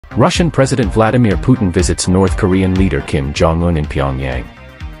Russian President Vladimir Putin visits North Korean leader Kim Jong-un in Pyongyang.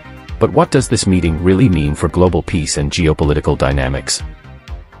 But what does this meeting really mean for global peace and geopolitical dynamics?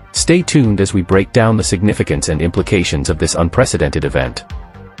 Stay tuned as we break down the significance and implications of this unprecedented event.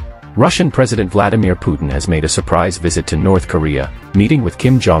 Russian President Vladimir Putin has made a surprise visit to North Korea, meeting with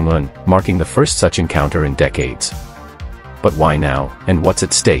Kim Jong-un, marking the first such encounter in decades. But why now, and what's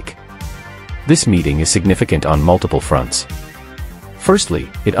at stake? This meeting is significant on multiple fronts. Firstly,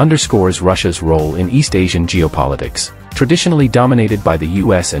 it underscores Russia's role in East Asian geopolitics, traditionally dominated by the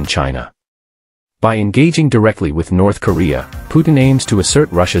US and China. By engaging directly with North Korea, Putin aims to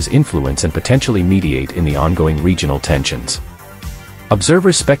assert Russia's influence and potentially mediate in the ongoing regional tensions.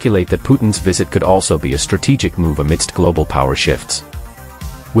 Observers speculate that Putin's visit could also be a strategic move amidst global power shifts.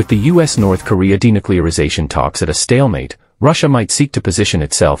 With the US-North Korea denuclearization talks at a stalemate, Russia might seek to position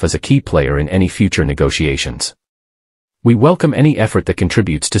itself as a key player in any future negotiations. We welcome any effort that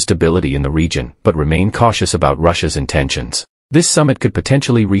contributes to stability in the region, but remain cautious about Russia's intentions. This summit could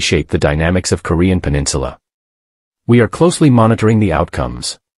potentially reshape the dynamics of Korean Peninsula. We are closely monitoring the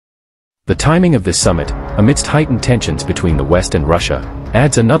outcomes. The timing of this summit, amidst heightened tensions between the West and Russia,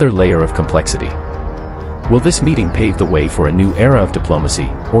 adds another layer of complexity. Will this meeting pave the way for a new era of diplomacy,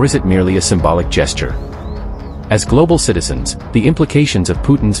 or is it merely a symbolic gesture? As global citizens, the implications of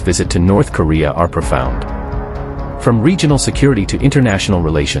Putin's visit to North Korea are profound. From regional security to international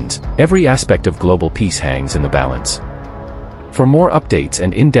relations, every aspect of global peace hangs in the balance. For more updates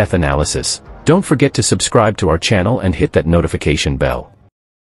and in-depth analysis, don't forget to subscribe to our channel and hit that notification bell.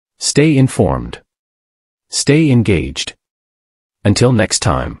 Stay informed. Stay engaged. Until next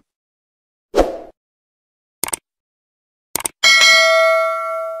time.